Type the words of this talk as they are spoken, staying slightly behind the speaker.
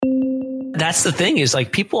That's the thing is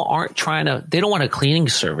like people aren't they don't want a cleaning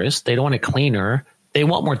service. They don't want a cleaner. They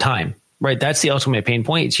want more time, right? That's the ultimate pain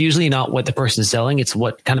point. It's usually not what the person's selling. It's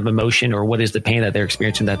what kind of emotion or what is the pain that they're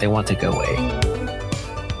experiencing that they want to go away.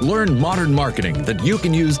 Learn modern marketing that you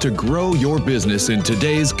can use to grow your business in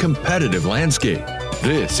today's competitive landscape.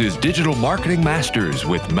 This is Digital Marketing Masters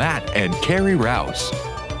with Matt and Carrie Rouse.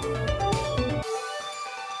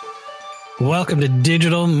 Welcome to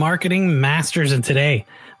Digital Marketing Masters, and today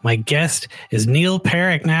my guest is Neil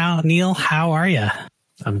Parekh. Now, Neil, how are you?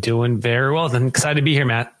 I'm doing very well. I'm excited to be here,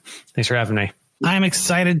 Matt. Thanks for having me. I'm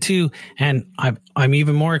excited too, and I'm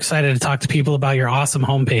even more excited to talk to people about your awesome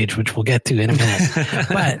homepage, which we'll get to in a minute.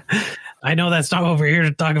 But I know that's not what we're here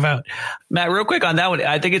to talk about. Matt, real quick on that one,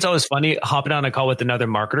 I think it's always funny hopping on a call with another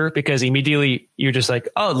marketer because immediately you're just like,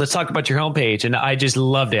 oh, let's talk about your homepage. And I just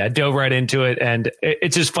loved it. I dove right into it. And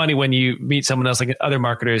it's just funny when you meet someone else, like other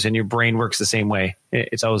marketers, and your brain works the same way.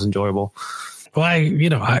 It's always enjoyable. Well, I'm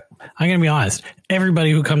going to be honest.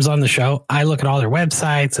 Everybody who comes on the show, I look at all their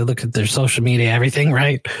websites, I look at their social media, everything,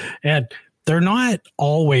 right? And they're not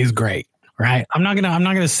always great, right? I'm not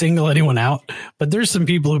going to single anyone out, but there's some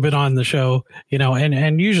people who've been on the show,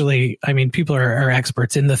 and usually, I mean, people are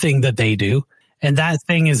experts in the thing that they do. And that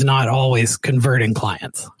thing is not always converting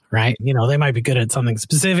clients, right? They might be good at something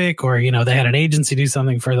specific, or, they had an agency do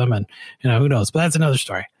something for them, and, who knows, but that's another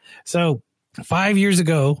story. So 5 years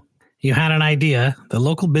ago, you had an idea that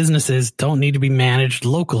local businesses don't need to be managed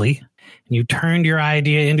locally, and you turned your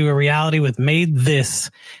idea into a reality with Made This,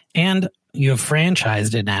 and you have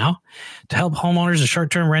franchised it now to help homeowners and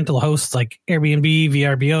short-term rental hosts like Airbnb,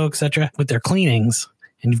 VRBO, etc. with their cleanings.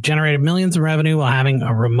 And you've generated millions in revenue while having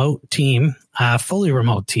a remote team, a fully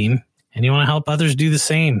remote team, and you want to help others do the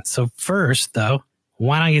same. So first, though,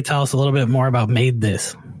 why don't you tell us a little bit more about Made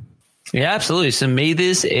This? Yeah, absolutely. So Made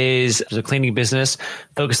This is a cleaning business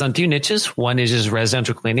focused on two niches. One is just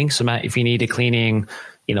residential cleaning. So Matt, if you need a cleaning,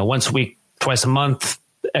 once a week, twice a month,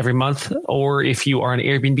 every month, or if you are an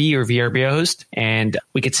Airbnb or VRBO host, and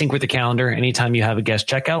we could sync with the calendar. Anytime you have a guest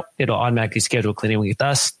checkout, it'll automatically schedule cleaning with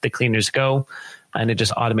us. The cleaners go, and it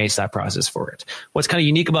just automates that process for it. What's kind of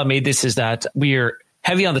unique about Made This is that we are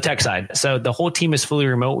heavy on the tech side. So the whole team is fully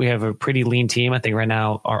remote. We have a pretty lean team. I think right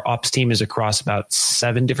now our ops team is across about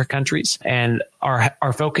 7 different countries. And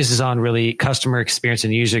our focus is on really customer experience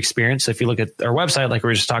and user experience. So if you look at our website, like we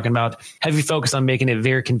were just talking about, heavy focus on making it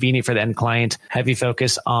very convenient for the end client, heavy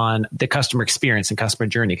focus on the customer experience and customer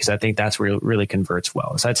journey, because I think that's where it really converts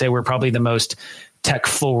well. So I'd say we're probably the most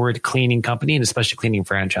tech-forward cleaning company, and especially cleaning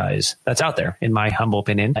franchise that's out there, in my humble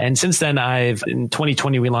opinion. And since then, in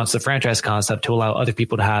 2020, we launched the franchise concept to allow other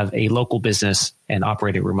people to have a local business and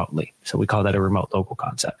operate it remotely. So we call that a remote local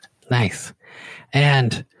concept. Nice.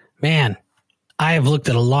 And man, I have looked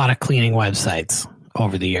at a lot of cleaning websites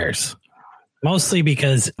over the years, mostly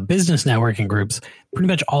because business networking groups pretty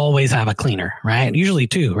much always have a cleaner, right? Usually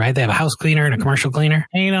 2, right? They have a house cleaner and a commercial cleaner.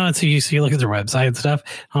 And so you look at their website and stuff.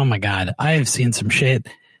 Oh my God, I have seen some shit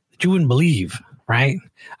that you wouldn't believe, right?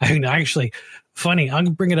 I mean, actually, funny, I'll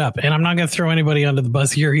bring it up, and I'm not going to throw anybody under the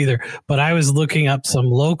bus here either, but I was looking up some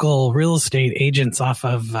local real estate agents off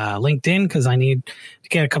of LinkedIn because I need to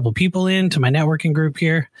get a couple people into my networking group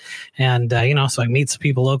here, and, so I can meet some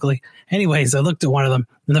people locally. Anyways, I looked at one of them,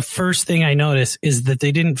 and the first thing I noticed is that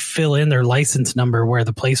they didn't fill in their license number where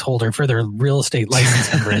the placeholder for their real estate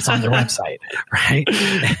license number is on their website, right?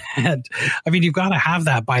 And I mean, you've got to have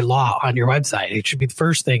that by law on your website. It should be the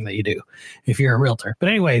first thing that you do if you're a realtor. But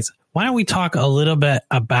anyways, why don't we talk a little bit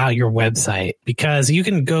about your website? Because you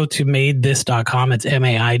can go to madethis.com. It's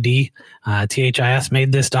MAID, THIS,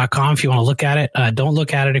 madethis.com if you want to look at it. Don't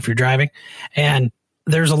look at it if you're driving. And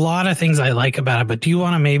there's a lot of things I like about it, but do you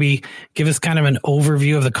want to maybe give us kind of an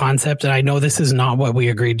overview of the concept? And I know this is not what we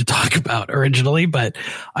agreed to talk about originally, but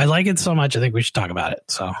I like it so much, I think we should talk about it.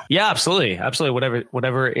 So yeah, absolutely. Absolutely.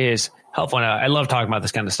 Whatever is helpful. And I love talking about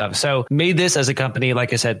this kind of stuff. So Made This as a company,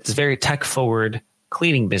 like I said, it's very tech forward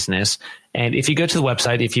cleaning business. And if you go to the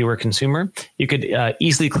website, if you were a consumer, you could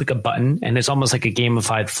easily click a button, and it's almost like a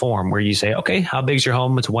gamified form where you say, okay, how big is your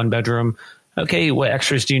home? It's 1 bedroom. Okay, what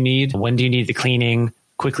extras do you need? When do you need the cleaning?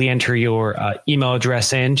 Quickly enter your email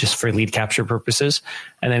address in just for lead capture purposes,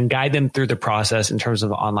 and then guide them through the process in terms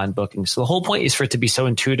of online booking. So the whole point is for it to be so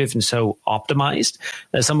intuitive and so optimized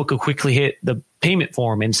that someone could quickly hit the payment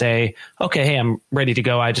form and say, okay, hey, I'm ready to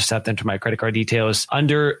go. I just have to enter my credit card details.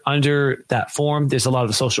 Under that form, there's a lot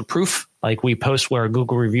of social proof. Like we post where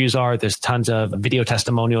Google reviews are. There's tons of video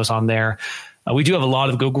testimonials on there. We do have a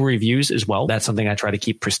lot of Google reviews as well. That's something I try to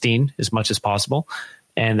keep pristine as much as possible.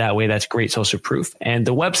 And that way, that's great social proof. And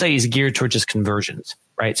the website is geared towards just conversions,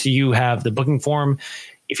 right? So you have the booking form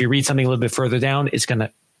If you read something a little bit further down, it's going to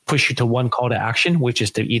push you to one call to action, which is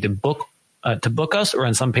to either book us, or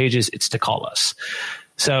on some pages, it's to call us.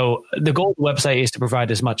 So the goal of the website is to provide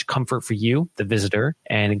as much comfort for you, the visitor,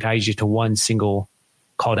 and guide you to one single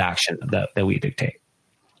call to action that we dictate.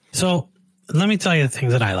 So let me tell you the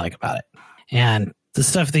things that I like about it. And the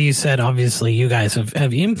stuff that you said, obviously, you guys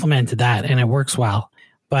have implemented that and it works well.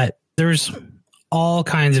 But there's all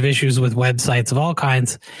kinds of issues with websites of all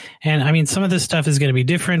kinds. And I mean, some of this stuff is going to be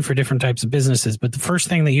different for different types of businesses. But the first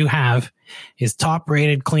thing that you have is top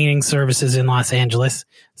rated cleaning services in Los Angeles.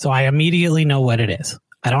 So I immediately know what it is.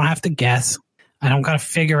 I don't have to guess. I don't got to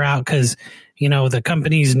figure out because, you know, the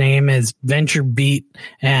company's name is VentureBeat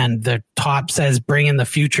and the top says bringing the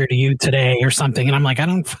future to you today or something. And I'm like, I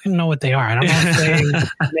don't fucking know what they are. I don't know if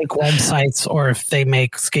they make websites or if they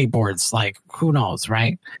make skateboards. Like, who knows,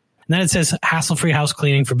 right? And then it says hassle-free house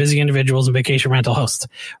cleaning for busy individuals and vacation rental hosts.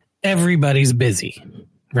 Everybody's busy,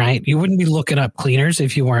 right? You wouldn't be looking up cleaners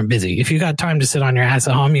if you weren't busy. If you got time to sit on your ass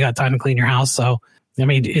at home, you got time to clean your house. So, I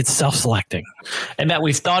mean, it's self-selecting. And Matt,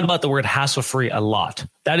 we've thought about the word hassle-free a lot.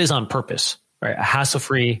 That is on purpose, right? A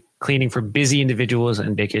hassle-free cleaning for busy individuals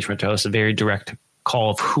and vacation rental hosts, a very direct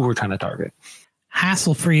call of who we're trying to target.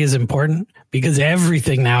 Hassle-free is important because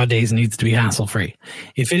everything nowadays needs to be hassle-free.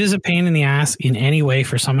 If it is a pain in the ass in any way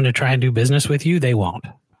for someone to try and do business with you, they won't.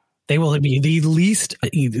 They will be the least,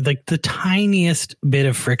 like the tiniest bit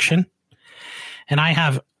of friction. And I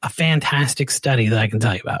have a fantastic study that I can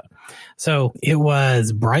tell you about. So it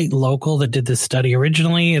was Bright Local that did this study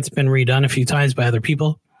originally. It's been redone a few times by other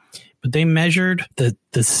people. But they measured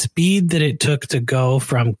the speed that it took to go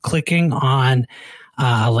from clicking on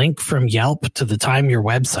a link from Yelp to the time your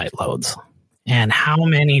website loads and how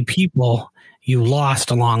many people you lost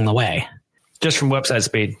along the way. Just from website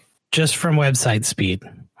speed. Just from website speed.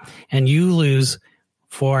 And you lose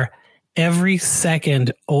for every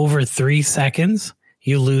second over 3 seconds,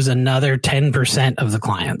 you lose another 10% of the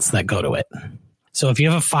clients that go to it. So if you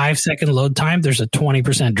have a 5-second load time, there's a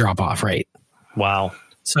 20% drop off rate. Wow.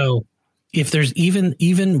 So if there's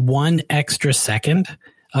even one extra second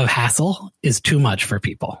of hassle is too much for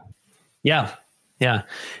people. Yeah. Yeah.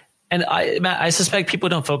 And I suspect people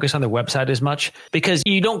don't focus on their website as much because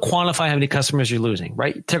you don't quantify how many customers you're losing,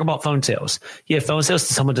 right? Talk about phone sales. You have phone sales,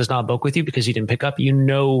 someone does not book with you because you didn't pick up. You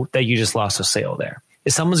know that you just lost a sale there.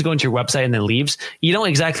 If someone's going to your website and then leaves, you don't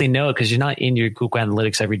exactly know it because you're not in your Google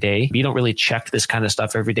Analytics every day. You don't really check this kind of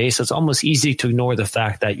stuff every day. So it's almost easy to ignore the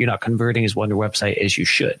fact that you're not converting as well on your website as you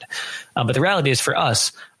should. But the reality is for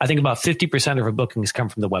us, I think about 50% of our bookings come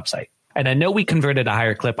from the website. And I know we converted a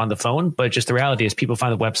higher clip on the phone, but just the reality is people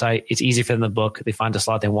find the website. It's easy for them to book. They find a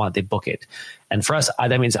slot they want. They book it. And for us,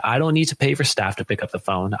 that means I don't need to pay for staff to pick up the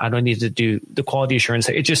phone. I don't need to do the quality assurance.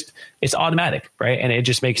 It's automatic, right? And it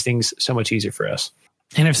just makes things so much easier for us.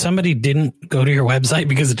 And if somebody didn't go to your website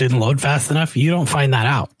because it didn't load fast enough, you don't find that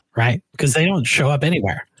out, right? Because they don't show up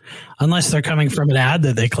anywhere unless they're coming from an ad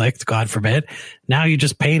that they clicked, God forbid. Now you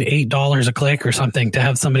just paid $8 a click or something to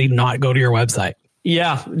have somebody not go to your website.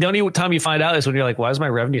 Yeah. The only time you find out is when you're like, why is my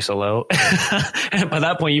revenue so low? And by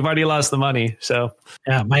that point, you've already lost the money. So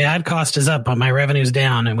yeah, my ad cost is up, but my revenue's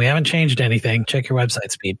down and we haven't changed anything. Check your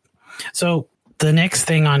website speed. So the next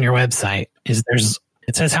thing on your website is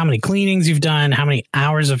it says how many cleanings you've done, how many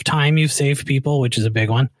hours of time you've saved people, which is a big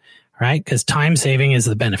one, right? Because time saving is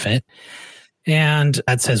the benefit. And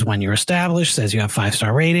that says when you're established, says you have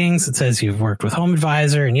 5-star ratings. It says you've worked with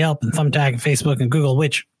HomeAdvisor and Yelp and Thumbtack and Facebook and Google,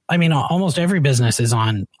 which I mean, almost every business is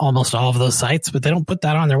on almost all of those sites, but they don't put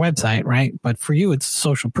that on their website, right? But for you, it's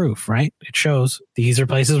social proof, right? It shows these are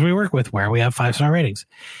places we work with where we have 5-star ratings.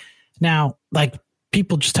 Now, like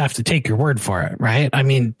people just have to take your word for it, right? I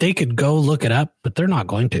mean, they could go look it up, but they're not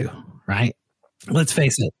going to, right? Let's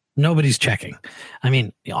face it. Nobody's checking. I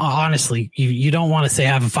mean, honestly, you don't want to say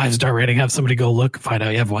I have a 5-star rating, have somebody go look, find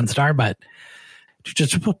out you have 1 star, but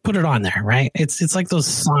just put it on there, right? It's like those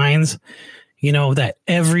signs, you know, that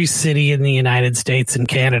every city in the United States and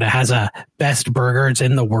Canada has a best burgers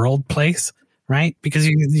in the world place, right? Because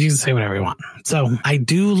you can say whatever you want. So I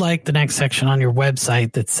do like the next section on your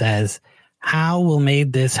website that says, how will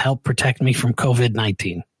Made This help protect me from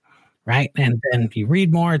COVID-19? Right. And then you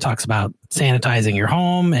read more, it talks about sanitizing your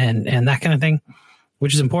home and that kind of thing,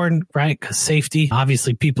 which is important, right? Because safety,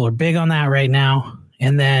 obviously people are big on that right now.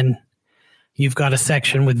 And then you've got a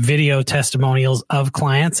section with video testimonials of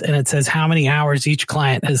clients, and it says how many hours each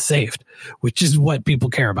client has saved, which is what people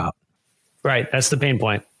care about. Right. That's the pain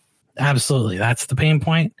point. Absolutely. That's the pain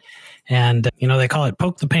point. And, you know, they call it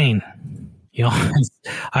poke the pain. You know,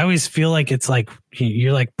 I always feel like it's like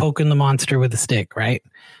you're like poking the monster with a stick, right?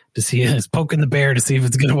 To see it's poking the bear to see if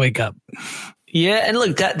it's going to wake up. Yeah. And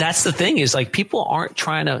look, that's the thing is like people aren't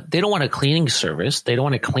they don't want a cleaning service. They don't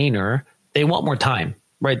want a cleaner. They want more time,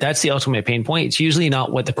 right? That's the ultimate pain point. It's usually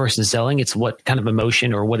not what the person's selling. It's what kind of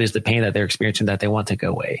emotion or what is the pain that they're experiencing that they want to go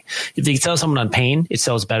away. If you sell someone on pain, it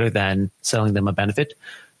sells better than selling them a benefit.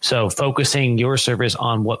 So focusing your service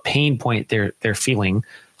on what pain point they're feeling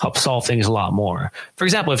help solve things a lot more. For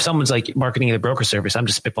example, if someone's like marketing a broker service, I'm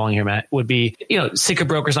just spitballing here, Matt, would be, sick of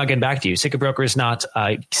brokers not getting back to you. Sick of brokers not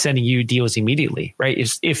sending you deals immediately, right?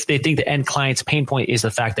 If they think the end client's pain point is the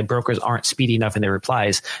fact that brokers aren't speedy enough in their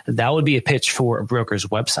replies, that would be a pitch for a broker's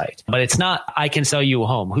website. But it's not, I can sell you a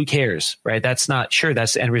home. Who cares, right? That's not, sure,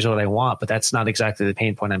 that's the end result I want, but that's not exactly the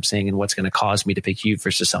pain point I'm seeing and what's going to cause me to pick you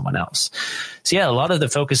versus someone else. So yeah, a lot of the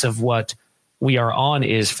focus of what we are on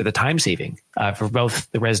is for the time saving for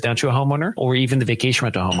both the residential homeowner or even the vacation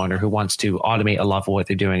rental homeowner who wants to automate a lot of what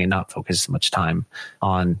they're doing and not focus as much time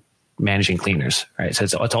on managing cleaners, right?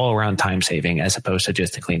 So it's all around time saving as opposed to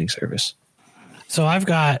just a cleaning service. So I've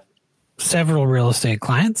got several real estate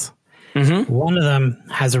clients. Mm-hmm. One of them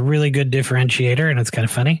has a really good differentiator and it's kind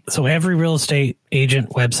of funny. So every real estate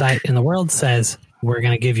agent website in the world says, we're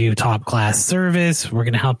going to give you top class service. We're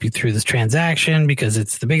going to help you through this transaction because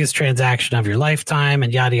it's the biggest transaction of your lifetime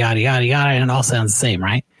and yada, yada, yada, yada. And it all sounds the same,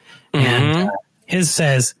 right? Mm-hmm. And his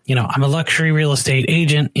says, I'm a luxury real estate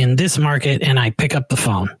agent in this market and I pick up the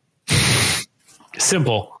phone.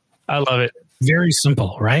 Simple. I love it. Very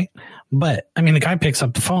simple, right? But the guy picks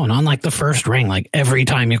up the phone on like the first ring, like every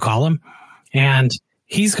time you call him. And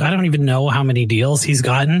I don't even know how many deals he's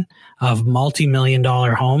gotten of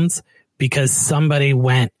multi-million-dollar homes because somebody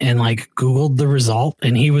went and like Googled the result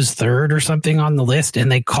and he was third or something on the list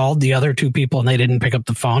and they called the other two people and they didn't pick up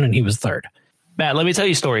the phone and he was third. Matt, let me tell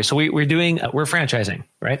you a story. So we're franchising,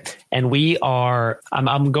 right? And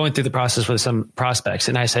I'm going through the process with some prospects.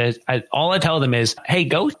 And I said, all I tell them is, hey,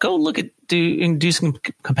 go look at, do some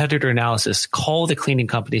competitor analysis, call the cleaning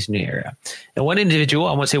companies in the area. And one individual,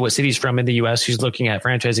 I won't say what city he's from in the US, who's looking at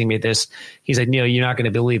franchising me this. He said, Neil, you're not going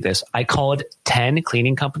to believe this. I called 10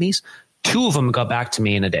 cleaning companies. 2 of them got back to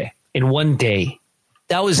me in one day.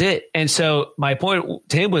 That was it. And so my point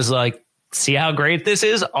to him was like, see how great this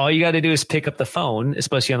is? All you got to do is pick up the phone,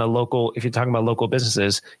 especially on a local, if you're talking about local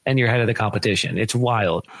businesses, and you're ahead of the competition. It's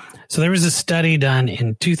wild. So there was a study done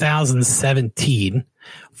in 2017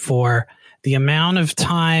 for the amount of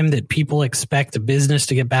time that people expect a business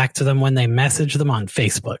to get back to them when they message them on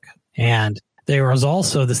Facebook. And there was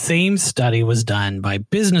also the same study was done by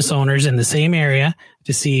business owners in the same area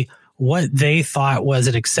to see what they thought was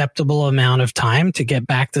an acceptable amount of time to get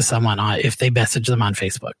back to someone if they message them on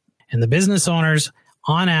Facebook. And the business owners,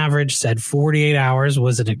 on average, said 48 hours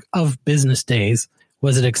of business days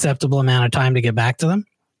was an acceptable amount of time to get back to them.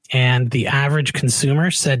 And the average consumer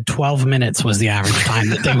said 12 minutes was the average time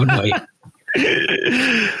that they would wait.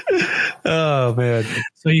 Oh, man.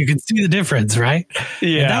 So you can see the difference, right?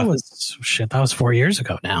 Yeah. And that was 4 years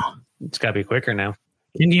ago now. It's got to be quicker now.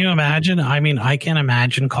 Can you imagine? I can't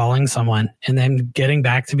imagine calling someone and then getting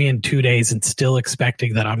back to me in 2 days and still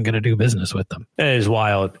expecting that I'm going to do business with them. It is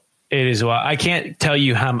wild. It is wild. I can't tell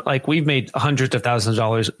you how, like, we've made hundreds of thousands of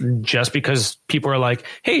dollars just because people are like,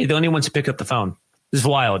 hey, the only ones to pick up the phone. This is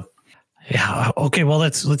wild. Yeah. Okay. Well,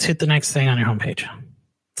 let's hit the next thing on your homepage.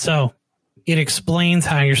 So it explains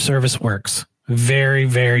how your service works very,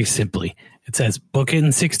 very simply. It says, book it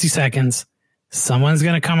in 60 seconds. Someone's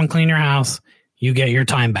going to come and clean your house. You get your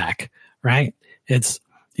time back, right? It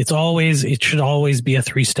should always be a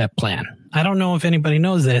 3-step plan. I don't know if anybody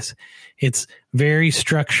knows this. It's very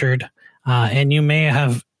structured. And you may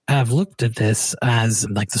have looked at this as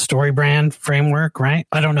like the StoryBrand framework, right?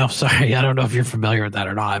 I don't know. Sorry. I don't know if you're familiar with that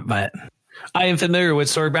or not, but I am familiar with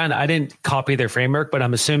StoryBrand. I didn't copy their framework, but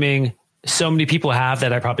I'm assuming so many people have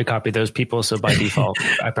that I probably copied those people. So by default,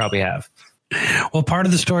 I probably have. Well, part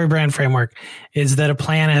of the StoryBrand framework is that a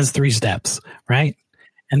plan has 3 steps, right?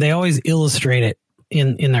 And they always illustrate it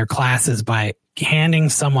in their classes by handing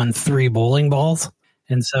someone 3 bowling balls.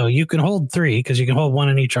 And so you can hold 3 because you can hold one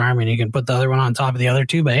in each arm and you can put the other one on top of the other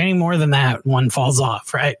 2. But any more than that, one falls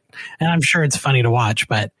off, right? And I'm sure it's funny to watch,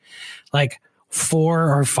 but like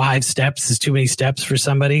 4 or 5 steps is too many steps for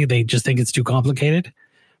somebody. They just think it's too complicated.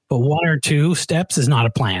 But 1 or 2 steps is not a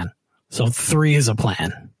plan. So 3 is a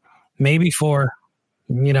plan. Maybe 4,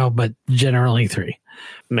 but generally 3.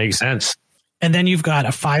 Makes sense. And then you've got a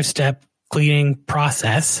 5-step cleaning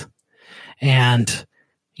process. And,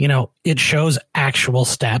 it shows actual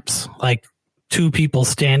steps, like 2 people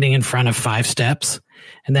standing in front of 5 steps.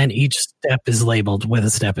 And then each step is labeled with a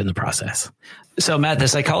step in the process. So, Matt, the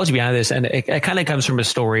psychology behind this, and it kind of comes from a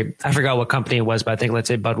story. I forgot what company it was, but I think, let's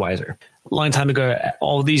say Budweiser. a long time ago,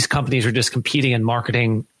 all these companies were just competing and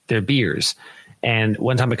marketing their beers. And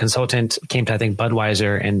one time a consultant came to, I think,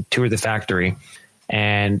 Budweiser and toured the factory.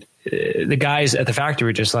 And the guys at the factory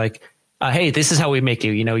were just like, hey, this is how we make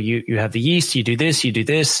you. You know, you have the yeast, you do this,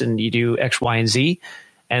 and you do X, Y, and Z.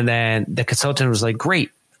 And then the consultant was like,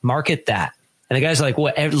 great, market that. And the guy's like,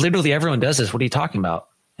 well, literally everyone does this. What are you talking about?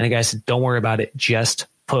 And the guy said, don't worry about it. Just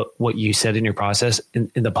put what you said in your process in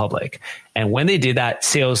the public. And when they did that,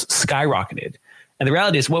 sales skyrocketed. And the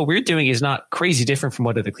reality is what we're doing is not crazy different from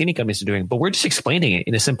what other cleaning companies are doing, but we're just explaining it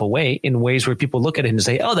in a simple way, in ways where people look at it and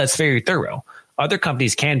say, oh, that's very thorough. Other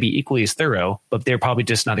companies can be equally as thorough, but they're probably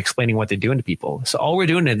just not explaining what they're doing to people. So all we're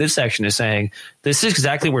doing in this section is saying, this is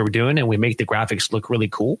exactly what we're doing. And we make the graphics look really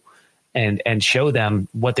cool and show them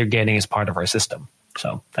what they're getting as part of our system.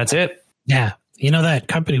 So that's it. Yeah. You know, that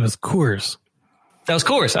company was Coors. That was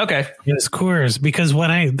Coors. Okay. It was Coors because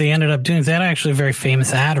they ended up doing, they had actually a very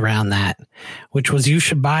famous ad around that, which was you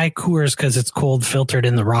should buy Coors because it's cold filtered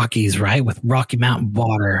in the Rockies, right? With Rocky Mountain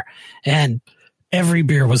water. And every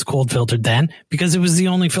beer was cold filtered then because it was the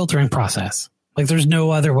only filtering process. Like there's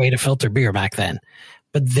no other way to filter beer back then.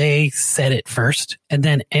 But they said it first. And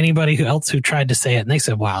then anybody else who tried to say it, and they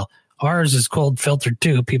said, wow, ours is cold filtered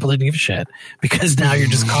too. People didn't give a shit because now you're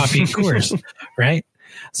just copying Coors, right?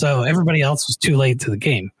 So everybody else was too late to the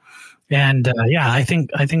game. And I think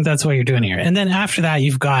that's what you're doing here. And then after that,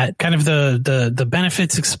 you've got kind of the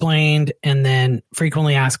benefits explained and then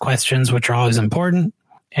frequently asked questions, which are always important.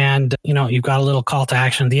 And, you know, you've got a little call to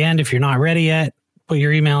action at the end. If you're not ready yet, put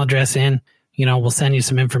your email address in. You know, we'll send you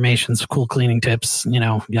some information, some cool cleaning tips, you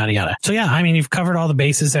know, yada, yada. So, yeah, I mean, you've covered all the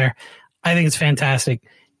bases there. I think it's fantastic.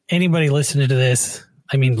 Anybody listening to this,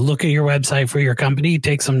 I mean, look at your website for your company,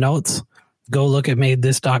 take some notes. Go look at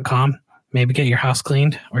madethis.com, maybe get your house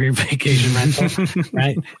cleaned or your vacation rental,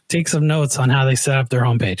 right? Take some notes on how they set up their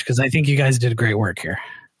homepage because I think you guys did great work here.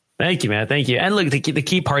 Thank you, man. Thank you. And look, the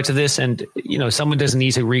key parts of this, and, you know, someone doesn't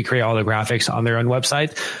need to recreate all the graphics on their own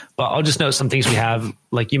website, but I'll just note some things we have,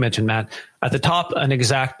 like you mentioned, Matt. At the top, an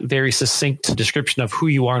exact, very succinct description of who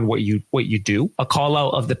you are and what you do. A call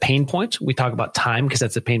out of the pain points. We talk about time because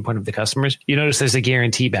that's the pain point of the customers. You notice there's a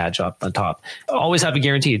guarantee badge up on top. Always have a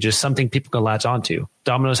guarantee, just something people can latch onto.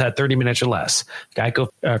 Domino's had 30 minutes or less. Geico,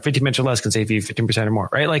 15 minutes or less can save you 15% or more,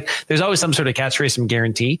 right? Like there's always some sort of catchphrase, some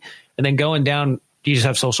guarantee. And then going down, you just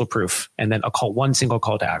have social proof and then one single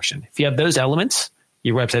call to action. If you have those elements,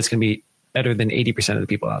 your website's going to be better than 80% of the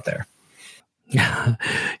people out there. You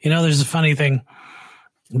know, there's a funny thing.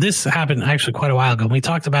 This happened actually quite a while ago. We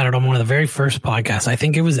talked about it on one of the very first podcasts. I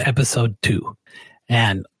think it was episode 2.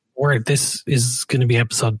 And this is going to be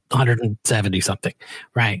episode 170 something,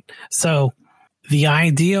 right? So the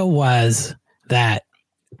idea was that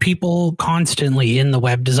people constantly in the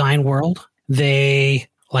web design world, they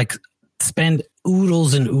like spend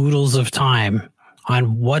oodles and oodles of time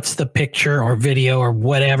on what's the picture or video or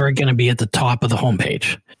whatever going to be at the top of the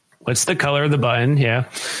homepage. What's the color of the button? Yeah.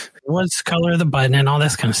 What's the color of the button and all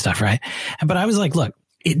this kind of stuff, right? But I was like, look,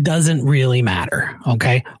 it doesn't really matter,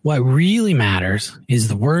 okay? What really matters is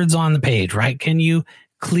the words on the page, right? Can you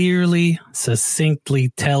clearly, succinctly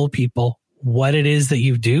tell people what it is that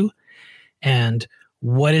you do and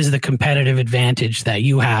what is the competitive advantage that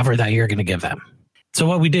you have or that you're going to give them? So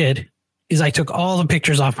what we did is I took all the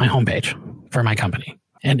pictures off my homepage for my company.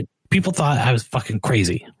 And people thought I was fucking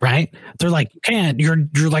crazy, right? They're like, you can't,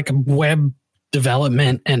 you're like a web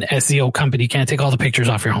development and SEO company. You can't take all the pictures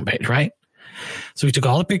off your homepage, right? So we took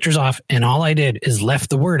all the pictures off and all I did is left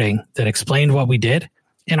the wording that explained what we did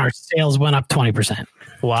and our sales went up 20%.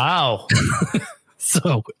 Wow.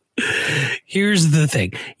 So here's the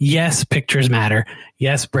thing. Yes, pictures matter.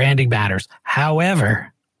 Yes, branding matters.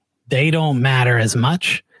 However, they don't matter as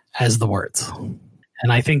much as the words.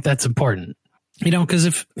 And I think that's important. You know,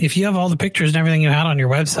 because if you have all the pictures and everything you had on your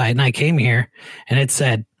website and I came here and it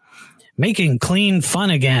said, making clean fun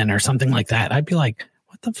again or something like that, I'd be like,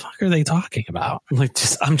 what the fuck are they talking about? Like,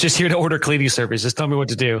 I'm just here to order cleaning service. Just tell me what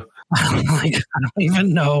to do. Like, I don't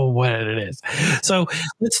even know what it is. So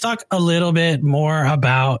let's talk a little bit more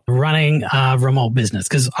about running a remote business,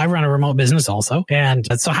 because I run a remote business also. And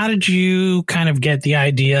so how did you kind of get the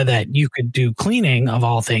idea that you could do cleaning of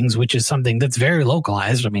all things, which is something that's very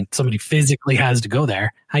localized? I mean, somebody physically has to go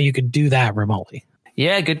there, how you could do that remotely?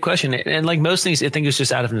 Yeah, good question. And like most things, I think it's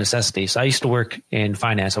just out of necessity. So I used to work in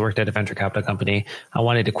finance. I worked at a venture capital company. I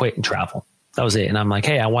wanted to quit and travel. That was it. And I'm like,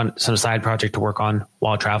 hey, I want some side project to work on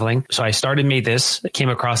while traveling. So I started Made This. I came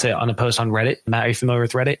across it on a post on Reddit. Matt, are you familiar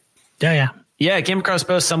with Reddit? Yeah. I came across a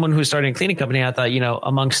post, someone who's starting a cleaning company. I thought, you know,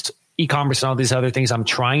 amongst e-commerce and all these other things I'm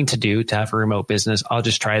trying to do to have a remote business, I'll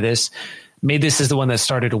just try this. Made This is the one that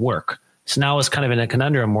started to work. So now I was kind of in a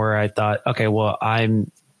conundrum where I thought, okay, well,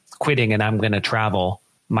 I'm quitting and I'm going to travel.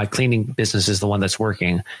 My cleaning business is the one that's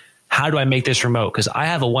working. How do I make this remote? Because I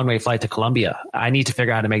have a one-way flight to Colombia. I need to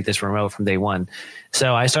figure out how to make this remote from day one.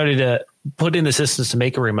 So I started to put in the systems to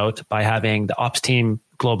make a remote by having the ops team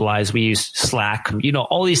globalize. We use Slack,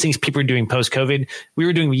 all these things people are doing post-COVID. We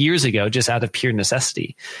were doing years ago just out of pure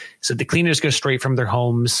necessity. So the cleaners go straight from their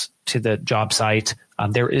homes to the job site.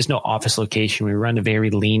 There is no office location. We run a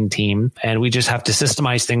very lean team, and we just have to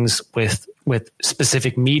systemize things with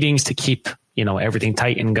specific meetings to keep everything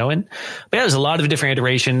tight and going. But yeah, there's a lot of different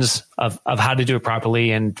iterations of how to do it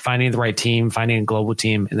properly and finding the right team, finding a global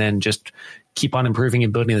team, and then just keep on improving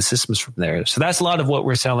and building the systems from there. So that's a lot of what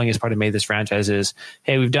we're selling as part of Made This Franchise is,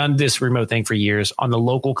 hey, we've done this remote thing for years on the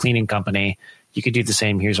local cleaning company. You could do the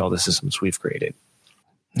same. Here's all the systems we've created.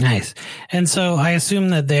 Nice. And so I assume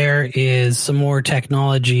that there is some more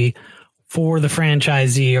technology for the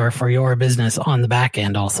franchisee or for your business on the back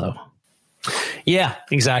end also. Yeah,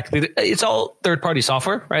 exactly. It's all third-party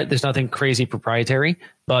software, right? There's nothing crazy proprietary,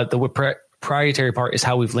 but the proprietary part is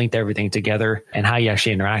how we've linked everything together and how you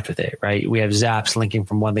actually interact with it, right? We have Zaps linking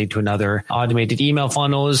from one lead to another, automated email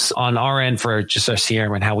funnels on our end for just our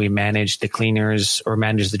CRM and how we manage the cleaners or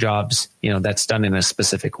manage the jobs, that's done in a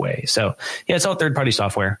specific way. So yeah, it's all third-party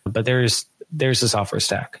software, but there's a software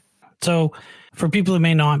stack. So for people who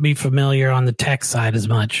may not be familiar on the tech side as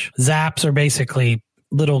much, Zaps are basically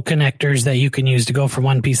little connectors that you can use to go from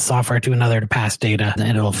one piece of software to another to pass data,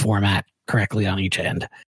 and it'll format correctly on each end.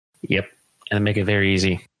 Yep. And make it very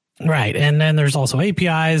easy. Right. And then there's also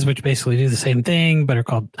APIs, which basically do the same thing, but are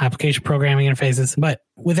called application programming interfaces. But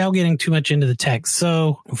without getting too much into the tech.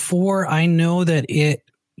 So I know that it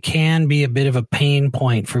can be a bit of a pain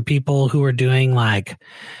point for people who are doing like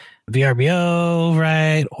VRBO,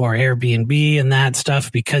 right? Or Airbnb and that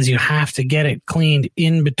stuff, because you have to get it cleaned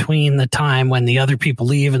in between the time when the other people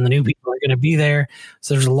leave and the new people are going to be there.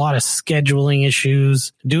 So there's a lot of scheduling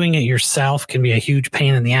issues. Doing it yourself can be a huge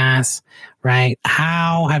pain in the ass, right?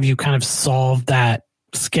 How have you kind of solved that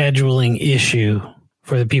scheduling issue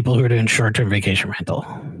for the people who are doing short-term vacation rental?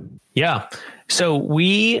 Yeah. So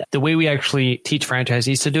the way we actually teach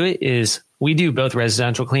franchisees to do it is we do both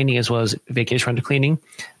residential cleaning as well as vacation rental cleaning.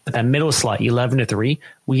 But that middle slot, 11 to 3,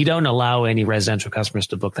 we don't allow any residential customers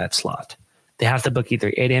to book that slot. They have to book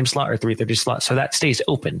either 8 a.m. slot or 3:30 slot. So that stays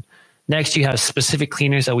open. Next, you have specific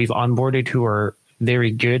cleaners that we've onboarded who are very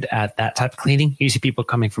good at that type of cleaning. Usually people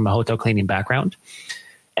coming from a hotel cleaning background.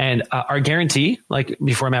 And our guarantee, like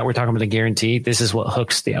before, Matt, we're talking about the guarantee. This is what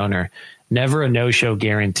hooks the owner. Never a no-show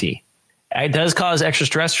guarantee. It does cause extra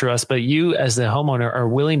stress for us, but you as the homeowner are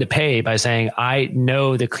willing to pay by saying, I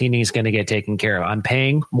know the cleaning is going to get taken care of. I'm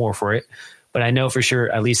paying more for it, but I know for sure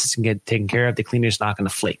at least it's going to get taken care of. The cleaner's not going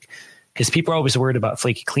to flake. Because people are always worried about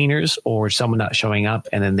flaky cleaners or someone not showing up,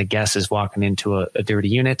 and then the guest is walking into a dirty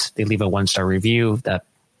unit. They leave a 1-star review that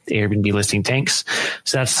the Airbnb listing tanks.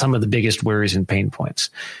 So that's some of the biggest worries and pain points.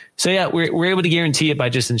 So yeah, we're able to guarantee it by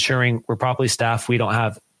just ensuring we're properly staffed. We don't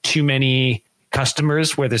have too many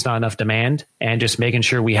customers where there's not enough demand, and just making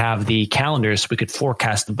sure we have the calendars so we could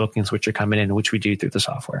forecast the bookings which are coming in, which we do through the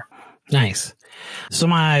software. Nice. So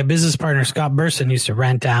my business partner, Scott Burson, used to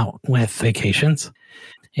rent out with Vacations,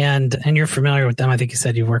 and you're familiar with them. I think you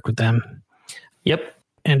said you work with them. Yep.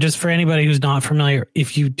 And just for anybody who's not familiar,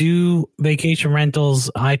 if you do vacation rentals,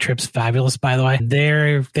 iTrip's fabulous, by the way.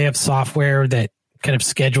 They have software that kind of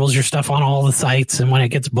schedules your stuff on all the sites. And when it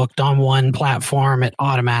gets booked on one platform, it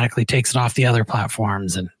automatically takes it off the other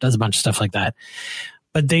platforms and does a bunch of stuff like that.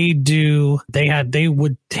 But they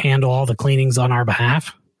would handle all the cleanings on our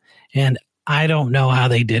behalf. And I don't know how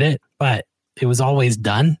they did it, but it was always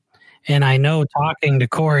done. And I know, talking to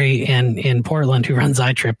Corey in Portland, who runs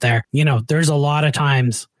iTrip there, there's a lot of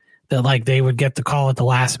times that like they would get the call at the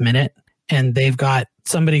last minute and they've got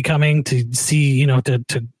somebody coming to see,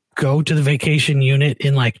 to go to the vacation unit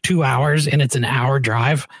in like 2 hours, and it's an hour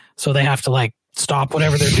drive. So they have to like stop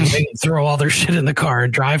whatever they're doing, throw all their shit in the car,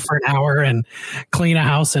 and drive for an hour and clean a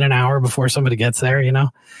house in an hour before somebody gets there,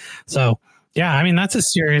 So yeah, I mean, that's a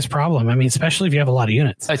serious problem. I mean, especially if you have a lot of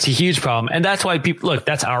units. That's a huge problem. And that's why people, look,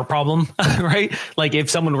 that's our problem, right? Like if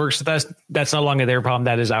someone works with us, that's no longer their problem.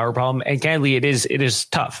 That is our problem. And candidly, it is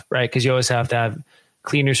tough, right? Because you always have to have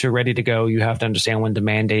cleaners who are ready to go. You have to understand when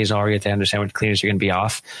demand days are. You have to understand when cleaners are going to be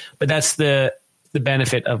off. But that's the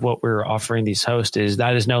benefit of what we're offering these hosts, is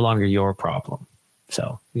that is no longer your problem.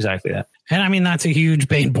 So exactly that. And I mean, that's a huge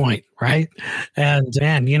pain point, right? And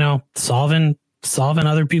man, solving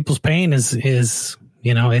other people's pain is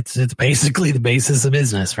it's basically the basis of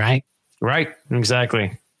business, right? Right.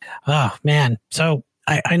 Exactly. Oh man. So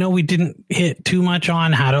I know we didn't hit too much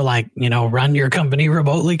on how to run your company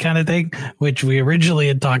remotely kind of thing, which we originally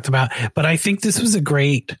had talked about. But I think this was a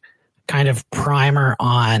great kind of primer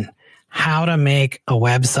on how to make a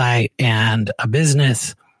website and a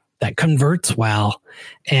business that converts well,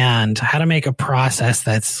 and how to make a process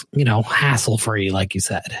that's, hassle free, like you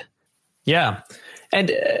said. Yeah.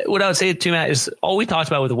 And what I would say too, Matt, is all we talked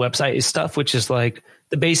about with the website is stuff which is like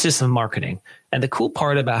the basis of marketing. And the cool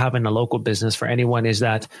part about having a local business for anyone is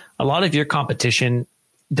that a lot of your competition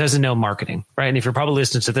doesn't know marketing, right? And if you're probably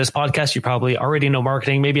listening to this podcast, you probably already know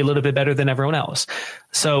marketing, maybe a little bit better than everyone else.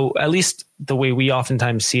 So at least the way we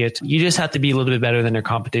oftentimes see it, you just have to be a little bit better than your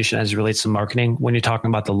competition as it relates to marketing when you're talking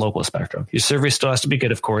about the local spectrum. Your service still has to be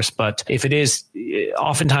good, of course, but if it is,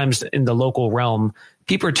 oftentimes in the local realm,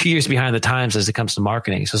 people are 2 years behind the times as it comes to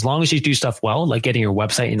marketing. So as long as you do stuff well, like getting your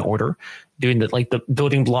website in order, doing the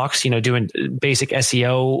building blocks, doing basic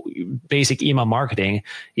SEO, basic email marketing,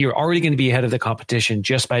 you're already going to be ahead of the competition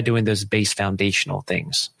just by doing those base foundational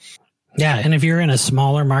things. Yeah. And if you're in a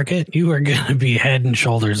smaller market, you are going to be head and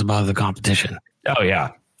shoulders above the competition. Oh, yeah.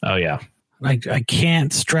 I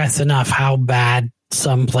can't stress enough how bad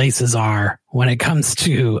some places are when it comes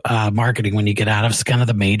to marketing when you get out of kind of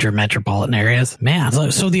the major metropolitan areas.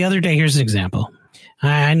 Man, so the other day, here's an example.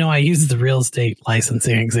 I know I used the real estate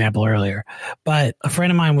licensing example earlier, but a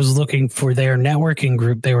friend of mine was looking for their networking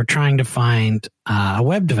group. They were trying to find a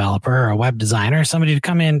web developer or a web designer, somebody to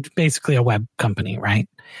come in, basically a web company, right?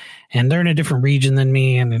 And they're in a different region than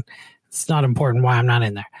me, and it's not important why I'm not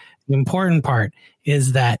in there. The important part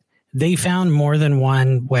is that they found more than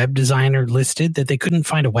one web designer listed that they couldn't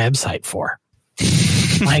find a website for.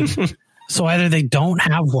 So either they don't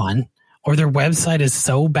have one, or their website is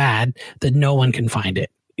so bad that no one can find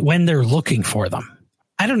it when they're looking for them.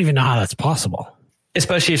 I don't even know how that's possible.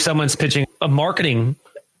 Especially if someone's pitching a marketing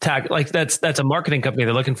tag, like that's a marketing company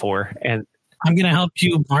they're looking for. And I'm going to help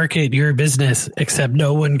you market your business, except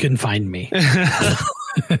no one can find me.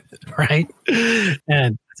 Right?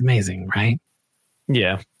 And it's amazing, right?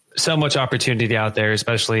 Yeah. So much opportunity out there,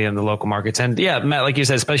 especially in the local markets. And yeah, Matt, like you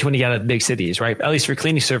said, especially when you get out of big cities, right? At least for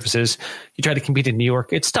cleaning services, you try to compete in New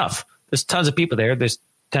York, it's tough. There's tons of people there. There's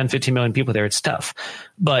 10, 15 million people there. It's tough.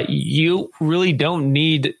 But you really don't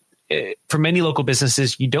need, for many local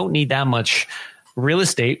businesses, you don't need that much real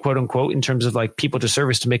estate, quote unquote, in terms of like people to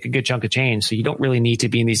service to make a good chunk of change. So you don't really need to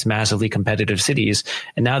be in these massively competitive cities.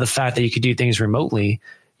 And now the fact that you could do things remotely,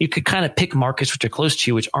 you could kind of pick markets which are close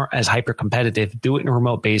to you, which aren't as hyper competitive, do it in a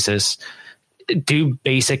remote basis, do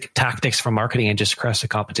basic tactics for marketing, and just crush the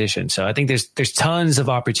competition. So I think there's tons of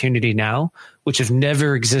opportunity now, which have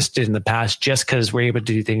never existed in the past, just because we're able to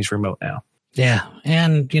do things remote now. Yeah.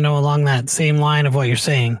 And, along that same line of what you're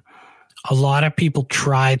saying, a lot of people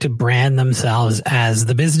try to brand themselves as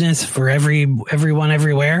the business for everyone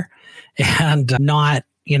everywhere, and not,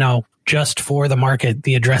 just for the market,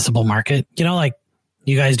 the addressable market. Like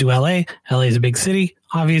you guys do LA. LA is a big city,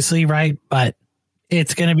 obviously, right? But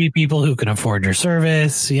it's going to be people who can afford your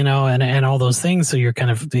service, and all those things. So you're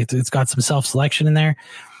it's got some self-selection in there.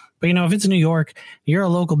 But, if it's New York, you're a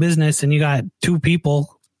local business and you got 2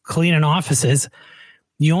 people cleaning offices,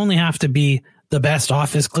 you only have to be the best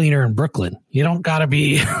office cleaner in Brooklyn. You don't got to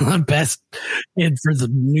be the best for the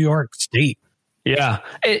New York State. Yeah.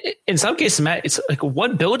 In some cases, Matt, it's like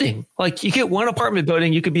one building. Like you get one apartment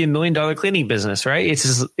building, you could be $1 million cleaning business, right?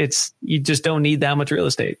 It's you just don't need that much real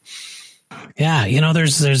estate. Yeah.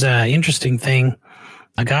 There's a interesting thing.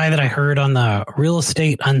 A guy that I heard on the Real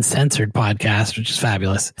Estate Uncensored podcast, which is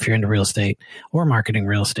fabulous if you're into real estate or marketing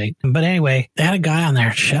real estate. But anyway, they had a guy on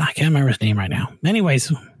there. Shit, I can't remember his name right now.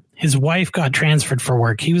 Anyways, his wife got transferred for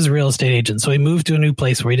work. He was a real estate agent. So he moved to a new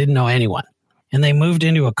place where he didn't know anyone. And they moved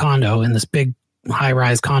into a condo in this big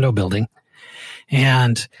high-rise condo building.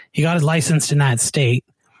 And he got licensed in that state.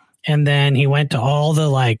 And then he went to all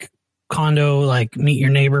the condo, meet your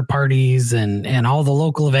neighbor parties and all the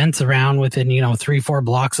local events around within, 3-4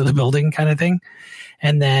 blocks of the building kind of thing.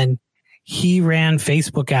 And then he ran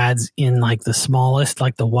Facebook ads in the smallest,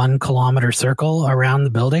 the 1 kilometer circle around the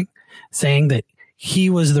building, saying that he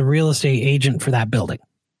was the real estate agent for that building.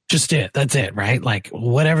 Just it. That's it, right?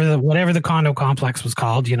 Whatever the condo complex was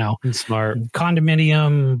called, Smart.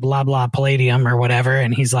 Condominium, blah, blah, Palladium or whatever.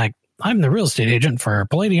 And he's like, I'm the real estate agent for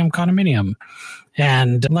Palladium Condominium.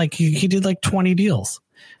 And he did 20 deals.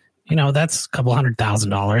 That's a couple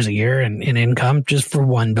 $100,000 a year in income just for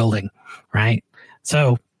one building, right?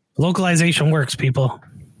 So localization works, people.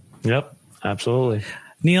 Yep, absolutely.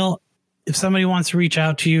 Neil, if somebody wants to reach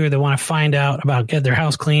out to you, or they want to find out about get their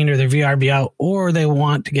house cleaned or their VRB out, or they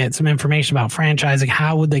want to get some information about franchising,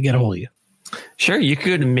 how would they get a hold of you? Sure. You could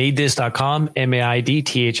go to maidthis.com,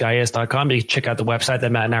 maidthis.com. You can check out the website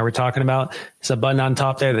that Matt and I were talking about. There's a button on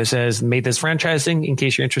top there that says Made This Franchising. In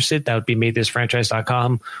case you're interested, that would be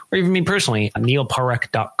maidthisfranchise.com, or even me personally,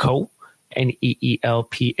 neilparekh.co,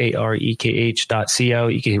 neilparekh.co.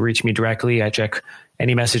 You can reach me directly. I check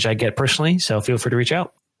any message I get personally, so feel free to reach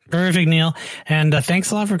out. Perfect, Neil. And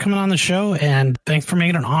thanks a lot for coming on the show. And thanks for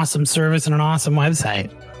making an awesome service and an awesome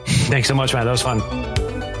website. Thanks so much, Matt. That was fun.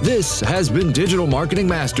 This has been Digital Marketing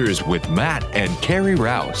Masters with Matt and Carrie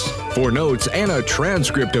Rouse. For notes and a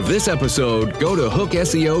transcript of this episode, go to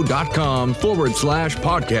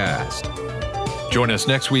hookseo.com/podcast. Join us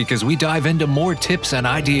next week as we dive into more tips and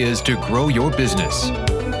ideas to grow your business.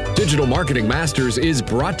 Digital Marketing Masters is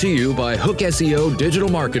brought to you by Hook SEO Digital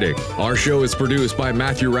Marketing. Our show is produced by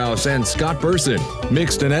Matthew Rouse and Scott Burson,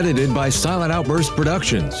 mixed and edited by Silent Outburst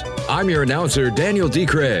Productions. I'm your announcer, Daniel D.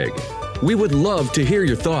 Craig. We would love to hear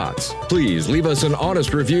your thoughts. Please leave us an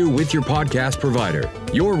honest review with your podcast provider.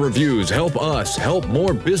 Your reviews help us help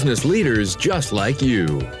more business leaders just like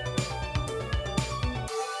you.